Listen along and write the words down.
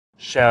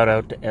Shout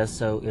out to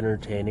SO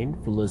Entertaining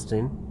for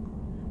listening.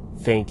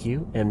 Thank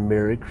you and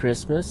Merry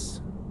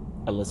Christmas.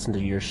 I listen to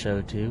your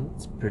show too.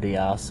 It's pretty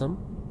awesome.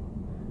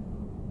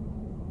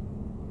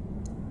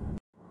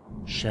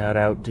 Shout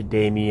out to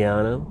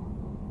Damiano.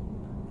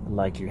 I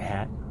like your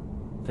hat.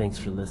 Thanks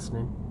for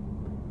listening.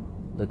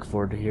 Look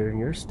forward to hearing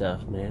your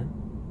stuff, man.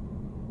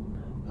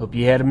 Hope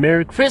you had a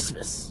Merry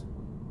Christmas.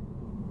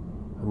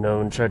 Hope no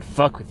one tried to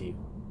fuck with you.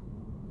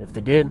 If they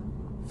did,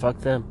 fuck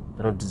them.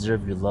 They don't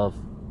deserve your love.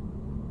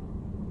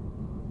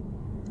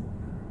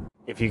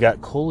 If you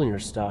got coal in your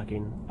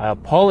stocking, I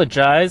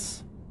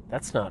apologize.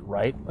 That's not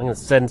right. I'm gonna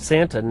send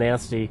Santa a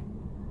nasty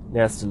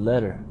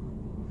letter.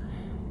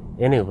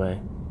 Anyway,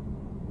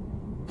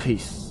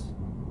 peace.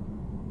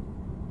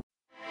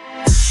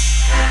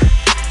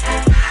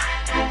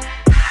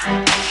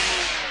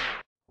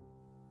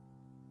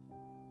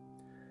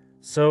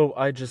 So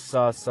I just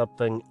saw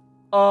something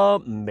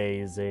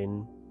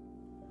amazing.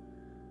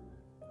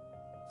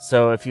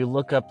 So if you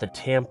look up the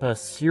Tampa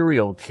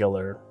serial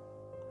killer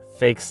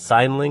fake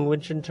sign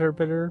language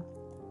interpreter,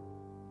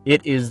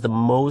 it is the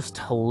most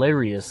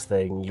hilarious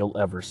thing you'll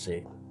ever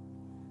see.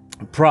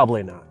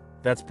 Probably not.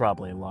 That's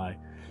probably a lie.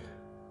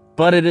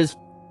 But it is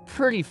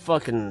pretty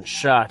fucking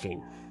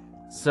shocking.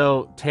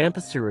 So,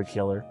 Tampa serial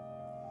killer,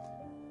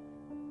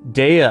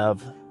 day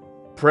of,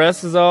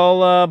 press is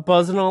all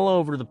buzzing all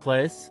over the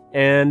place,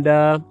 and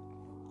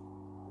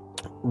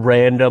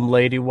random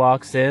lady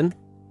walks in.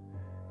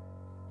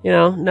 You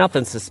know,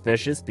 nothing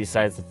suspicious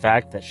besides the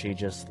fact that she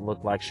just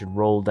looked like she'd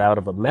rolled out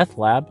of a meth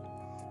lab.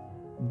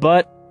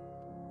 But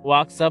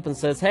walks up and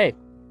says, "Hey,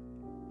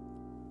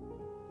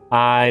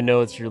 I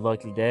know it's your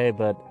lucky day,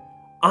 but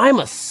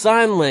I'm a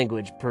sign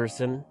language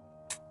person.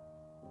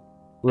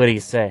 What do you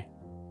say?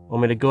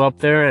 Want me to go up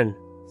there and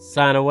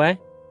sign away?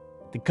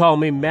 They call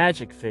me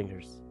Magic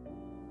Fingers.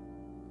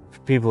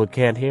 For people who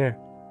can't hear.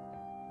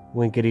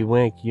 Winkety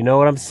wink. You know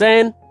what I'm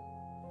saying?"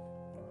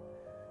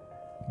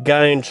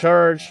 Guy in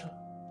charge,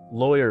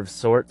 lawyer of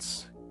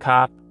sorts,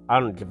 cop, I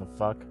don't give a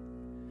fuck,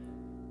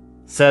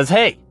 says,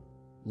 "Hey,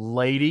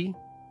 lady,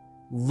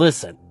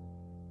 listen,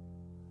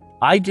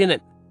 I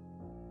didn't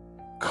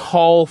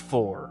call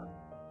for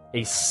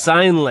a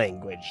sign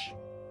language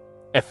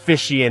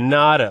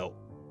aficionado.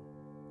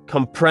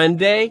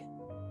 Comprende?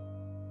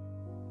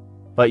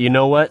 But you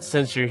know what?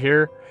 Since you're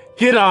here,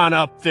 get on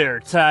up there,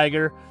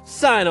 tiger.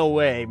 Sign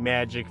away,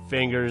 Magic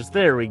Fingers.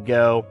 There we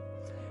go.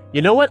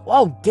 You know what?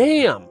 Oh,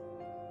 damn.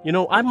 You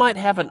know, I might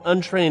have an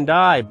untrained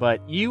eye,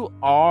 but you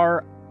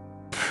are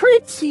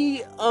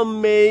pretty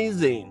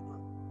amazing.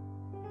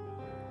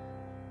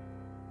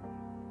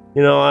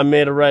 You know, I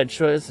made a right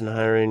choice in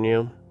hiring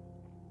you."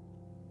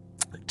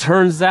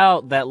 Turns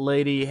out that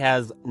lady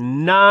has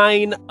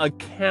 9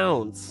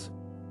 accounts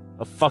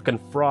of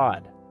fucking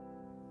fraud.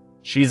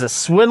 She's a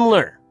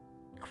swindler,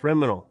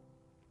 criminal.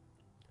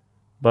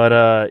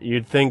 But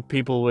you'd think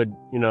people would,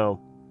 you know,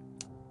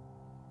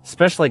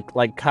 especially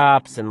like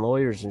cops and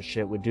lawyers and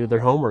shit, would do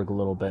their homework a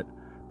little bit.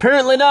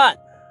 Apparently not.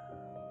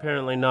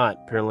 Apparently not.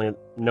 Apparently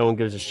no one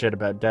gives a shit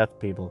about deaf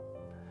people.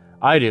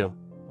 I do.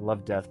 I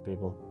love deaf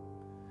people.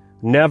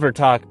 Never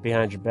talk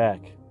behind your back.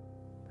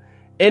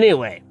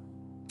 Anyway,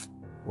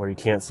 where you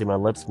can't see my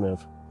lips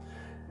move.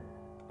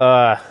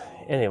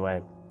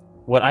 Anyway,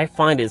 what I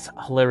find is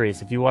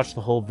hilarious, if you watch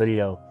the whole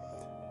video,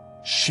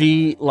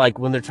 she, like,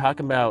 when they're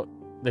talking about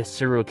the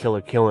serial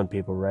killer killing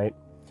people, right?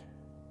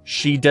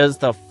 She does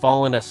the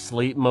falling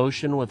asleep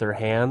motion with her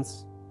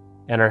hands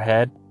and her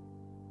head.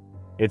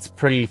 It's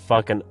pretty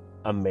fucking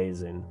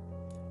amazing.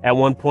 At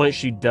one point,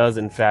 she does,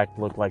 in fact,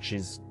 look like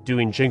she's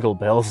doing jingle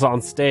bells on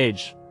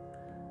stage.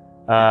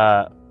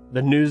 The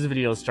news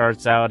video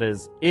starts out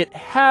as, "It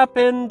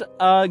happened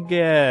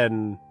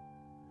again."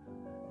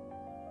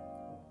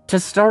 To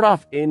start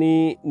off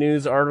any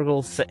news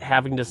article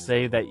having to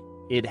say that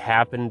it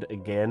happened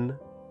again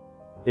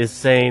is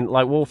saying,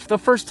 like, well, for the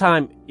first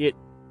time, it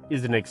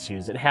is an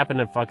excuse. It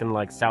happened in fucking,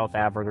 like, South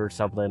Africa or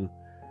something.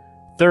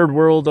 Third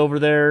world over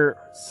there,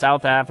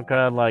 South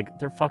Africa, like,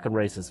 they're fucking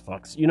racist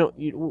fucks. You know,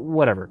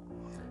 whatever.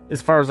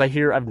 As far as I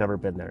hear, I've never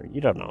been there.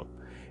 You don't know.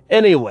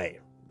 Anyway,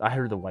 I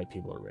heard the white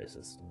people are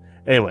racist.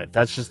 Anyway,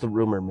 that's just the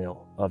rumor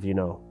mill of, you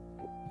know,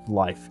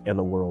 life and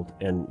the world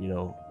and, you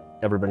know,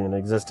 everybody in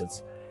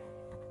existence.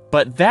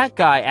 But that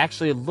guy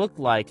actually looked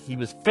like he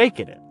was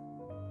faking it.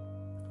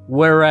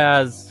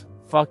 Whereas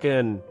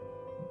fucking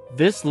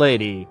this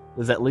lady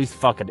was at least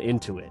fucking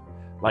into it.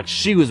 Like,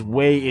 she was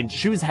way in.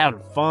 She was having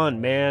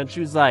fun, man. She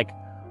was like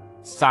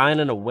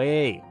signing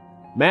away.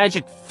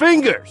 Magic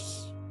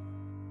Fingers!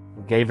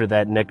 I gave her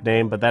that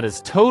nickname, but that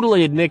is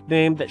totally a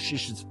nickname that she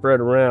should spread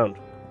around.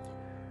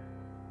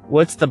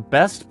 What's the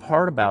best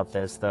part about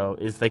this, though,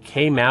 is they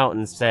came out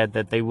and said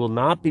that they will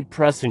not be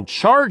pressing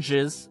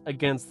charges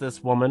against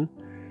this woman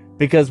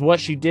because what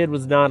she did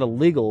was not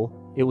illegal.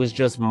 It was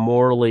just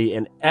morally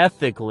and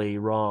ethically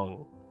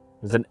wrong.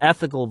 It was an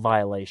ethical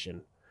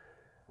violation.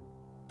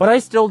 But I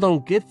still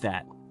don't get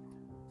that.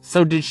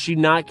 So did she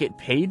not get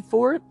paid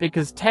for it?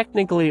 Because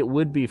technically it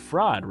would be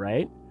fraud,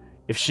 right?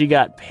 if she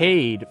got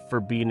paid for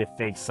being a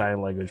fake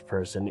sign language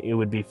person, it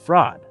would be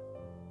fraud.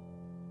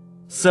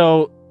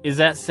 So is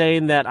that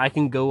saying that I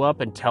can go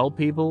up and tell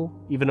people,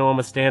 even though I'm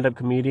a stand-up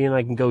comedian,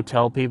 I can go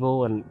tell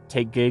people and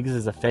take gigs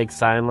as a fake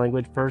sign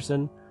language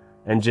person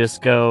and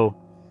just go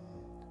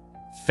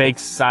fake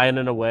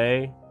signing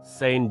away,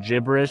 saying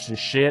gibberish and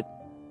shit,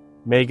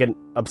 making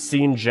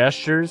obscene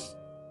gestures,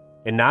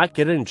 and not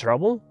get in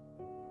trouble?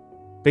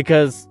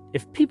 Because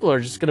if people are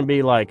just going to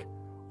be like,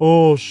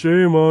 oh,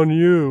 shame on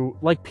you.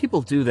 Like,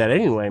 people do that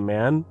anyway,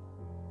 man.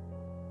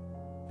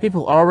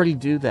 People already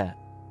do that.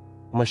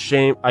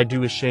 I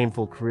do a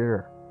shameful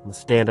career. I'm a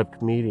stand-up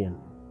comedian.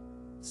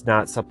 It's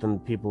not something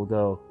people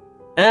go,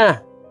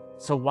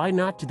 so why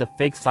not do the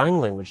fake sign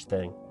language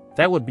thing?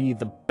 That would be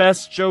the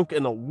best joke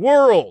in the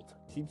world.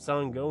 Keeps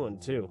on going,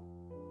 too.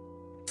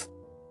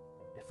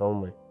 If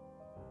only.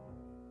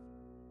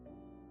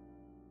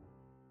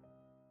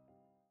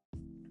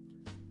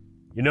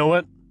 You know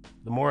what?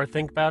 The more I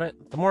think about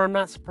it, the more I'm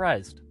not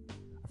surprised.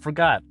 I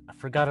forgot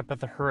about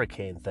the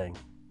hurricane thing.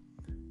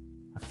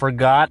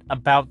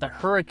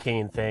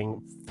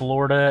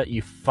 Florida,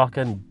 you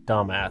fucking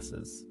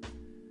dumbasses.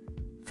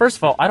 First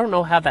of all, I don't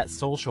know how that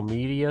social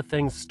media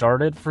thing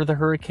started for the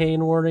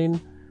hurricane warning,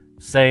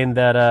 saying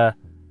that,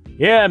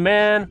 yeah,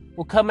 man,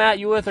 we'll come at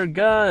you with our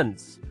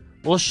guns.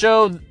 We'll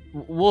show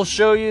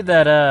you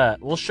that,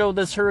 we'll show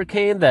this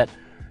hurricane that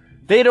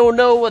they don't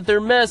know what they're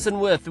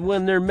messing with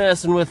when they're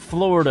messing with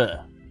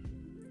Florida.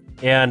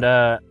 And,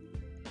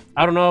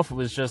 I don't know if it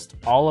was just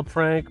all a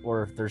prank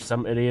or if there's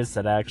some idiots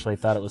that actually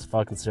thought it was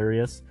fucking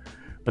serious.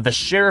 But the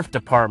sheriff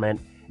department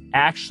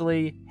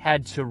actually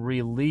had to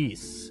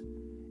release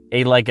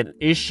an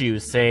issue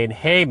saying,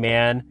 hey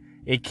man,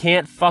 it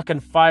can't fucking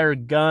fire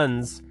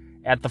guns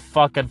at the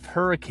fucking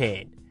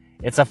hurricane.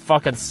 It's a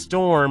fucking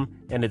storm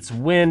and it's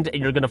wind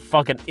and you're gonna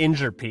fucking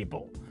injure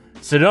people.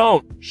 So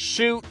don't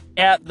shoot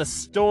at the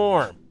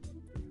storm,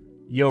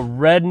 you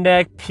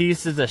redneck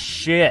pieces of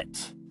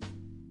shit.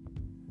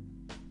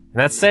 And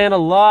that's saying a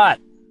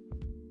lot,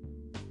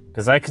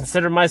 because I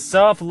consider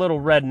myself a little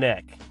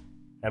redneck,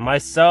 and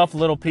myself a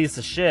little piece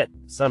of shit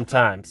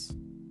sometimes.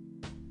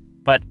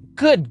 But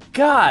good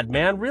God,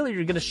 man, really,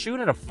 you're gonna shoot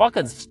at a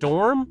fucking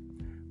storm?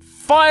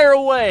 Fire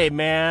away,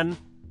 man.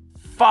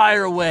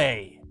 Fire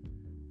away.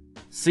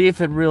 See if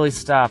it really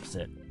stops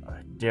it.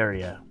 I dare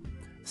ya.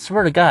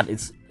 Swear to God,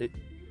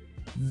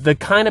 the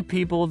kind of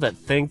people that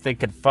think they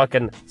could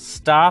fucking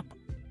stop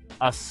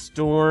a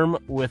storm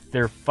with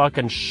their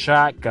fucking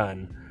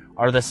shotgun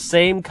are the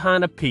same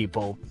kind of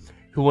people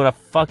who want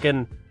to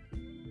fucking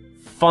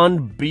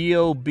fund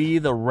B.O.B.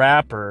 the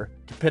rapper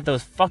to put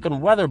those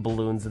fucking weather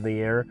balloons in the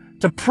air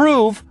to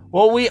prove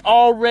what we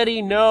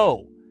already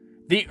know.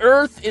 The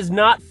earth is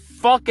not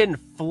fucking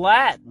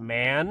flat,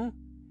 man.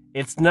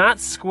 It's not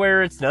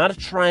square, it's not a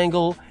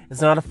triangle, it's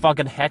not a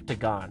fucking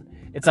hectagon.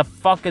 It's a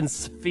fucking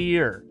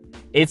sphere.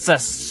 It's a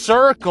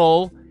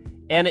circle,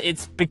 and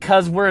it's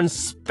because we're in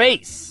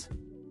space.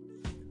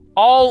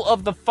 All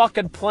of the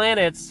fucking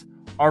planets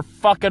are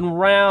fucking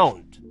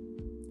round.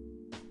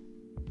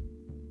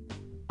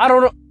 I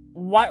don't know.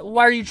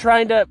 Why are you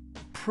trying to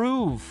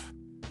prove?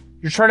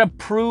 You're trying to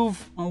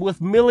prove with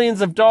millions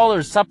of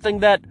dollars something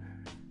that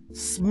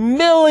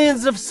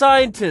millions of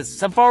scientists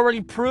have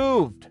already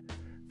proved.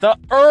 The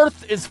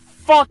earth is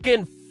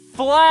fucking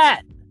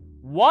flat.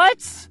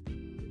 What?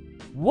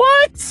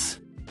 What?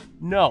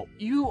 No,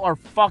 you are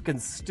fucking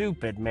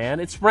stupid,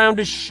 man. It's round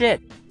as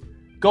shit.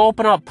 Go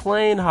open up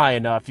plane high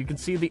enough, you can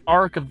see the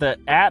arc of the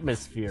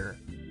atmosphere.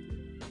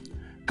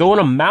 Go on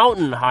a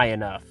mountain high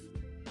enough.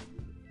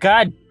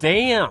 God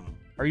damn.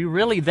 Are you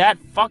really that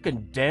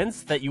fucking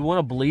dense that you want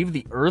to believe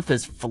the earth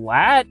is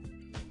flat?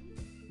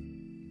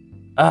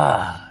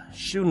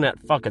 Shooting at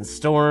fucking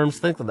storms,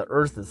 thinking the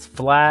earth is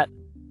flat.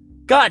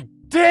 God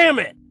damn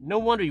it. No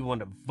wonder you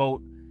want to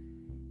vote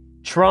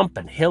Trump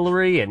and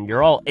Hillary and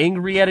you're all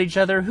angry at each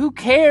other. Who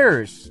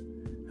cares?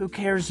 Who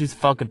cares who's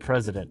fucking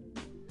president?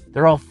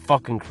 They're all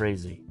fucking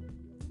crazy.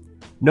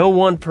 No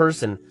one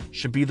person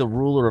should be the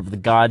ruler of the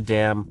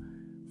goddamn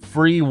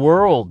free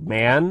world,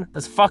 man.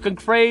 That's fucking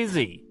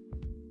crazy.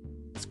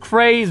 It's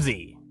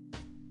crazy.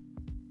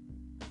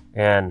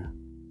 And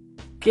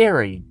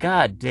Gary,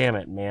 god damn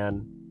it,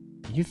 man.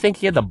 You think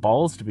he had the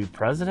balls to be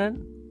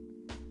president?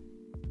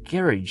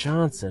 Gary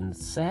Johnson,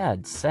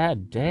 sad,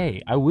 sad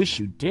day. I wish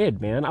you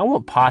did, man. I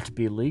want pot to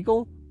be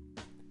legal.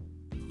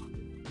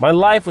 My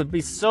life would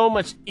be so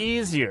much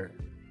easier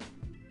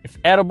if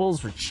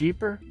edibles were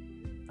cheaper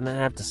and I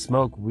didn't have to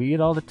smoke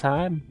weed all the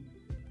time.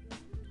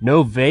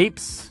 No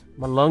vapes.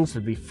 My lungs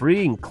would be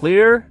free and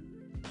clear.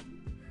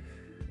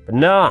 But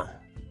nah.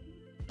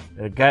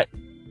 I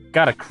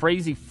got a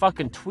crazy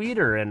fucking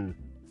tweeter in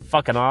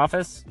fucking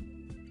office.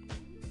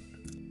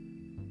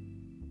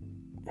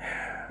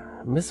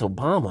 Miss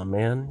Obama,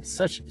 man.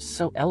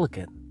 So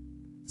elegant.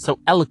 So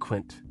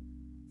eloquent.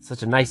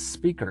 Such a nice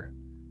speaker.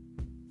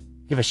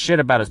 Give a shit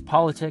about his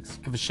politics.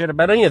 Give a shit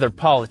about any of their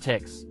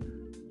politics.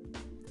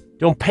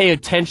 Don't pay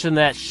attention to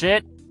that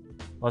shit.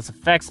 Unless it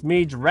affects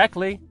me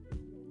directly.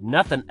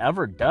 Nothing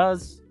ever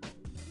does.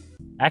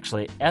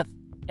 Actually,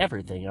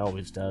 everything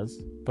always does.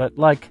 But,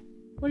 like,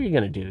 what are you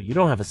gonna do? You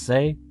don't have a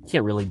say. You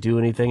can't really do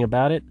anything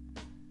about it.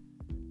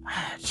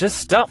 Just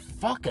stop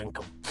fucking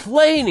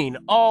complaining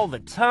all the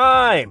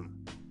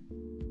time.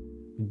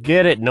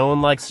 Get it, no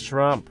one likes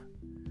Trump.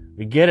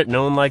 We get it,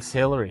 no one likes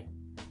Hillary.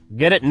 We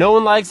get it, no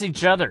one likes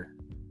each other.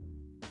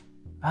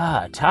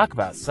 Talk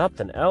about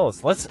something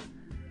else.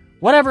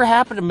 Whatever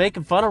happened to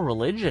making fun of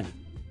religion?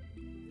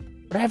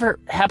 Whatever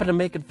happened to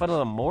making fun of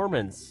the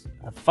Mormons,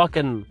 the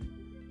fucking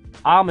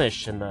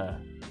Amish, and the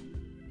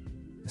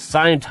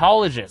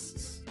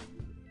Scientologists?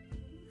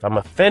 If I'm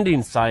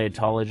offending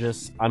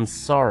Scientologists, I'm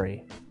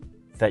sorry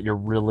that your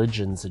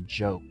religion's a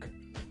joke.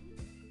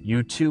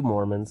 You too,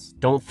 Mormons.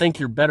 Don't think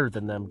you're better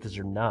than them, because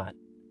you're not.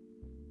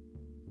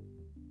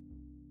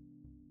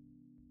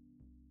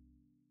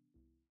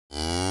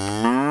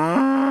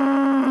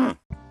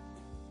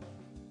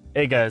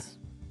 Hey guys,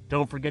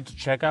 don't forget to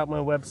check out my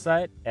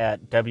website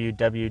at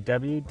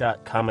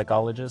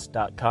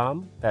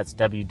www.comicologist.com. That's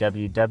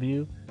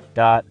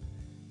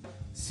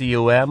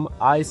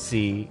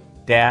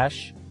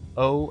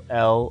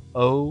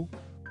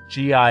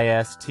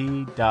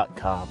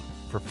www.comicologist.com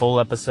for full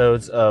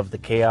episodes of the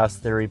Chaos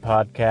Theory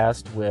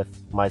podcast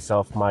with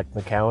myself, Mike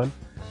McCowan,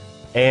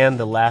 and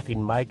the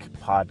Laughing Mike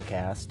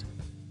podcast,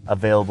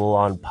 available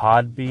on the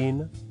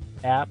Podbean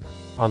app,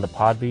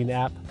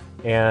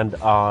 and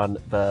on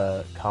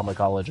the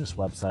Comicologist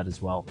website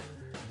as well.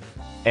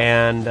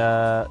 And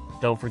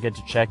don't forget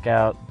to check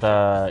out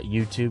the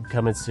YouTube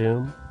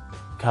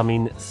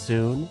coming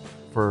soon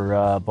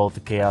for both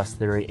the Chaos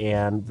Theory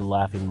and the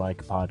Laughing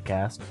Mike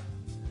podcast.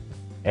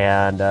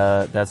 And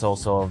that's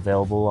also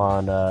available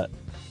on the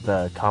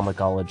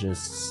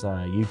Comicologist's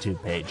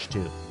YouTube page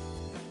too.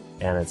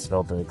 And it's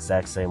spelled the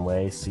exact same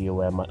way,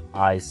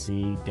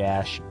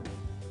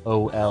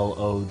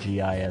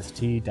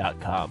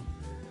 COMIC-OLOGIST.com.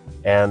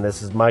 And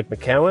this is Mike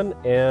McCowan,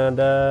 and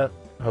I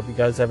hope you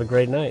guys have a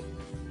great night.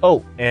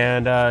 Oh,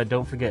 and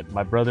don't forget,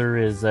 my brother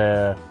is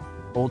a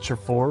Ultra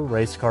 4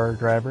 race car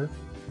driver,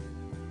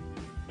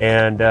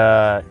 and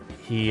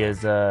he is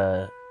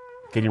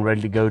getting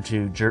ready to go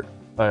to the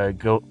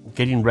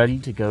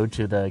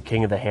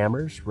King of the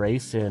Hammers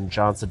race in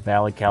Johnson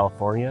Valley,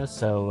 California.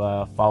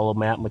 So follow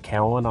Matt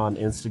McCowan on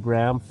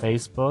Instagram,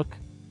 Facebook.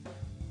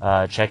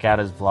 Check out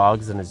his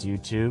vlogs and his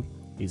YouTube.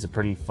 He's a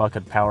pretty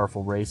fucking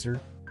powerful racer.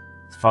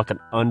 He's fucking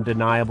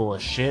undeniable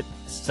as shit.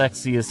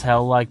 Sexy as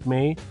hell like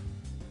me.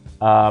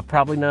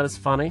 Probably not as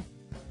funny.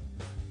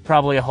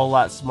 Probably a whole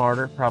lot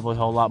smarter. Probably a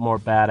whole lot more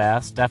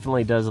badass.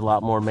 Definitely does a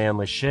lot more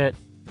manly shit.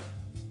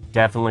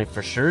 Definitely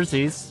for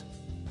surezies.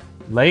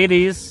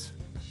 Ladies.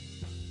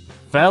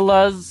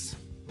 Fellas.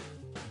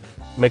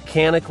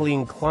 Mechanically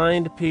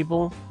inclined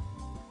people.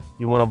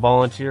 You want to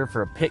volunteer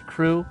for a pit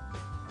crew?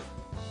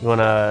 You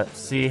want to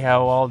see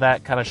how all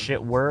that kind of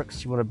shit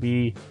works? You want to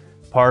be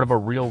part of a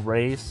real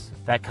race?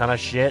 That kind of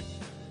shit?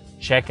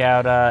 Check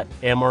out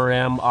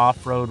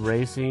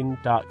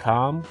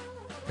mrmoffroadracing.com.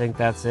 I think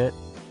that's it.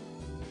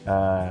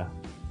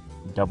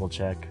 Double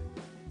check.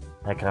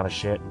 That kind of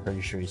shit. I'm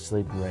pretty sure he's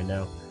sleeping right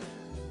now.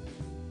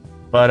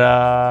 But,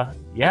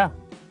 yeah.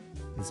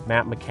 It's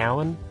Matt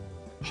McCowan.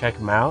 Check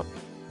him out.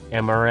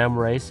 MRM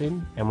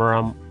Racing.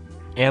 MRM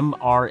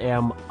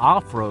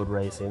Off-Road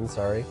Racing,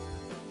 sorry.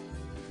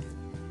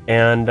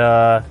 And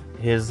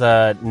his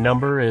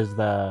number is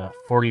the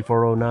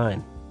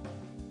 4409.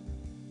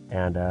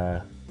 And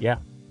yeah,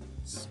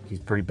 he's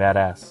pretty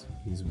badass.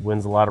 He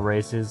wins a lot of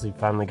races. He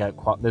finally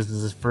got this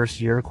is his first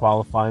year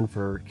qualifying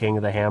for King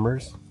of the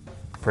Hammers.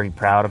 Pretty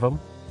proud of him.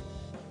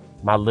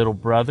 My little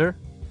brother,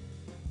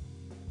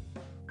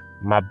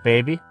 my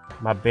baby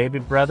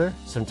brother.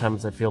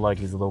 Sometimes I feel like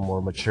he's a little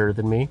more mature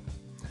than me,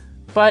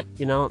 but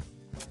you know,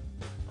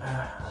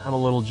 I'm a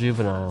little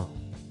juvenile.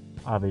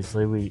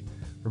 Obviously, we're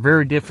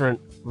very different.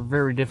 We're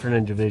very different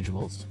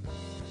individuals.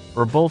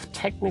 We're both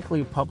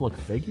technically public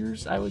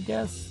figures, I would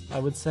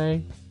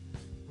say,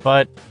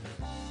 but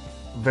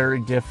very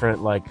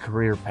different, like,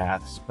 career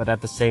paths. But at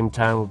the same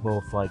time, we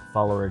both, like,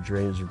 follow our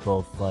dreams. We're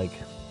both, like,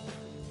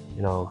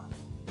 you know,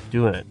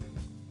 doing it.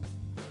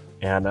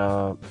 And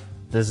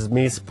this is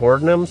me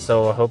supporting him,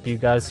 so I hope you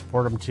guys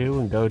support him too,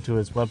 and go to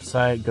his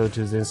website, go to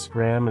his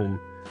Instagram and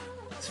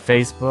his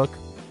Facebook.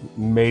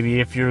 Maybe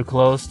if you're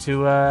close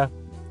to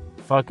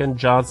fucking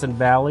Johnson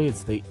Valley,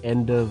 it's the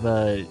end of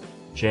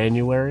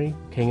January,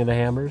 King of the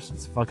Hammers.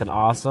 It's fucking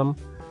awesome.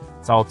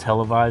 It's all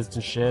televised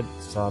and shit.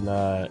 It's on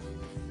what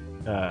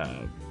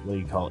do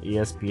you call it?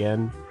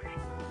 ESPN,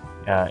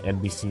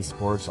 NBC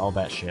Sports, all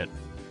that shit.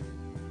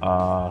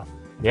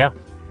 Yeah.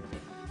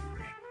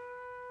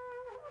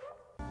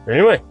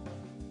 Anyway,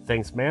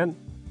 thanks, man.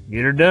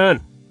 Get her done.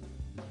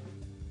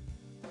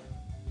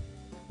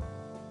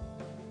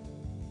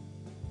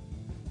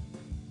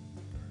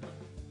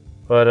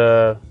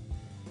 But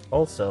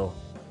also,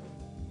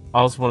 I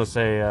also want to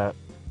say,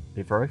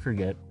 before I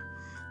forget,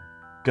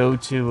 go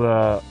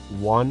to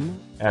 1,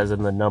 as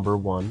in the number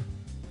 1,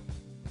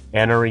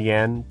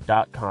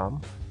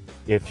 NREN.com.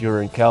 If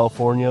you're in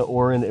California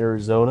or in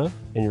Arizona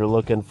and you're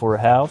looking for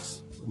a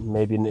house,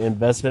 maybe an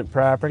investment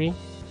property,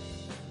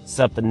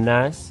 something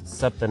nice,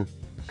 something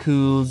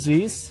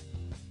coolsies.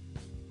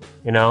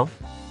 You know,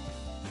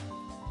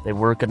 they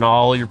work in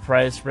all your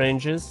price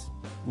ranges.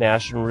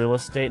 National Real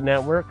Estate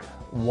Network,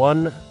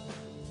 one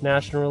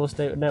National Real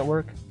Estate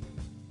Network.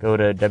 Go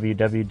to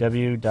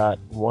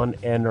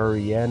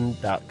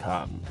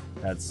www.onenren.com.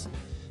 That's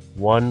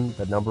one,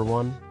 the number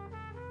one,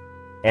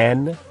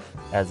 N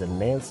as in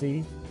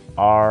Nancy,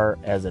 R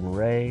as in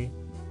Ray,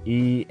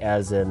 E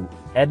as in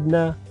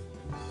Edna,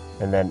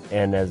 and then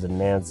N as in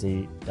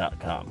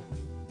Nancy.com.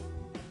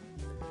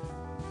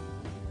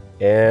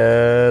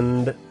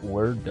 And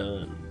we're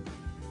done.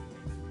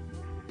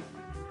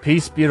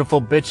 Peace,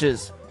 beautiful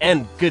bitches,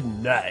 and good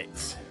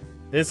night.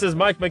 This is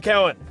Mike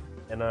McCowan,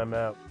 and I'm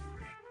out.